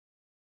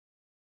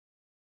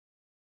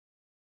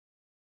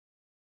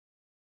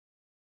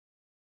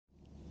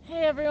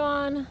Hey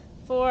everyone!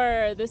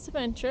 For this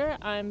adventure,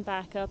 I'm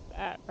back up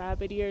at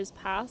Rabbit Ears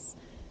Pass,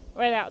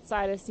 right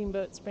outside of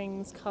Steamboat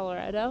Springs,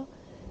 Colorado.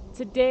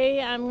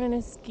 Today I'm going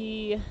to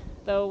ski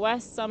the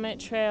West Summit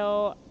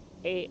Trail,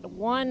 a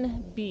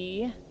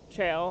 1B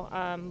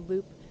trail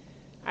loop.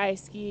 I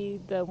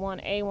skied the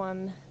 1A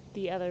one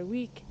the other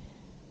week.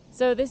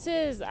 So this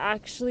is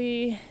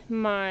actually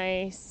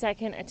my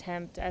second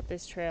attempt at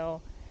this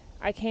trail.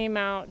 I came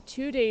out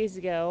 2 days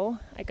ago.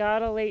 I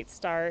got a late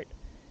start.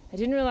 I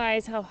didn't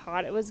realize how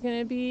hot it was going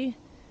to be,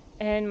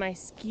 and my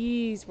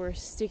skis were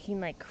sticking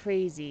like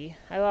crazy.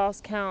 I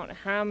lost count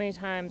how many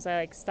times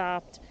I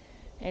stopped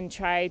and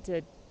tried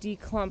to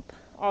declump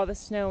all the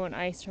snow and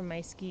ice from my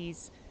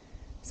skis.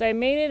 So I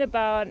made it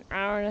about an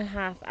hour and a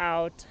half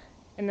out,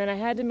 and then I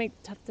had to make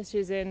the tough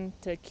decision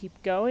to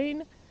keep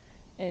going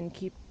and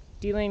keep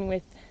dealing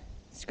with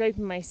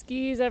scraping my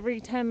skis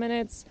every 10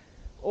 minutes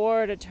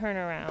or to turn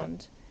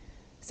around.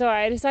 So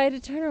I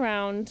decided to turn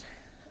around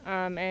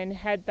and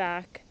head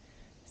back.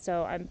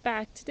 So I'm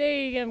back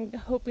today. I'm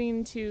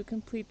hoping to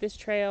complete this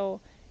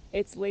trail.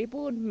 It's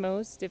labeled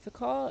most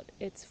difficult.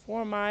 It's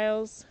 4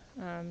 miles,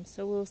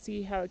 so we'll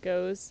see how it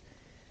goes.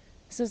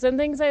 So some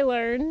things I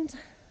learned: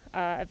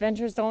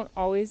 adventures don't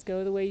always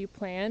go the way you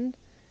planned,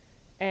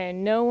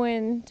 and know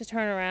when to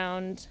turn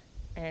around,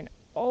 and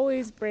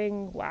always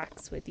bring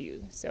wax with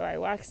you. So I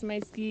waxed my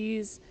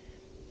skis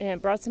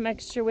and brought some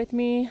extra with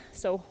me,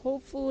 so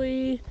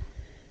hopefully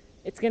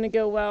it's gonna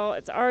go well.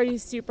 It's already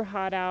super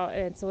hot out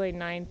and it's only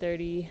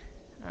 9:30,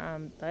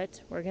 but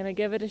we're gonna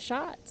give it a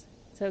shot.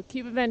 So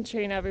keep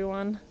adventuring,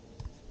 everyone.